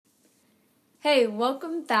Hey,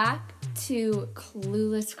 welcome back to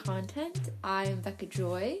Clueless Content. I am Becca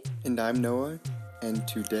Joy. And I'm Noah, and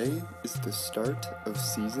today is the start of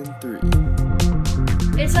Season 3.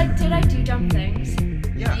 It's like, did I do dumb things?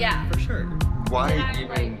 Yeah. For sure. Why Then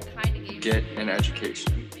even get an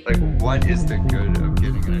education? Like, what is the good of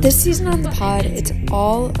getting an education? This season on the pod, it's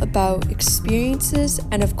all about experiences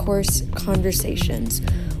and, of course, conversations.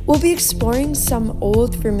 We'll be exploring some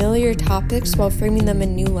old, familiar topics while framing them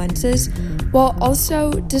in new lenses, while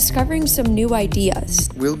also discovering some new ideas.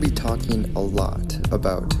 We'll be talking a lot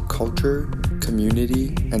about culture,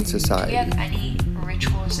 community, and society. Do we have any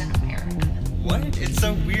rituals in America? What? It's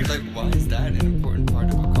so weird. Like, why is that an important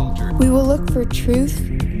part of a culture? We will look for truth,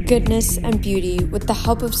 goodness, and beauty with the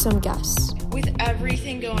help of some guests. With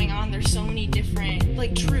everything going on, there's so many different,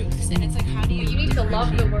 truths, and it's like, how do you... You need to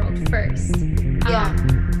love the world first. Yeah.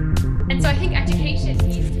 And so I think education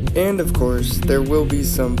needs... And of course, there will be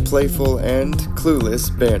some playful and clueless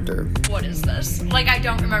banter. What is this? I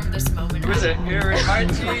don't remember this moment. Who's it? Here in my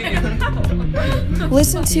team.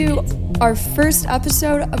 Listen to our first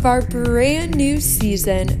episode of our brand new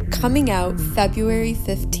season coming out February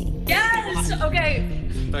 15th. Yes! Okay,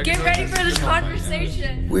 get ready for this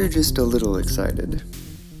conversation. We're just a little excited.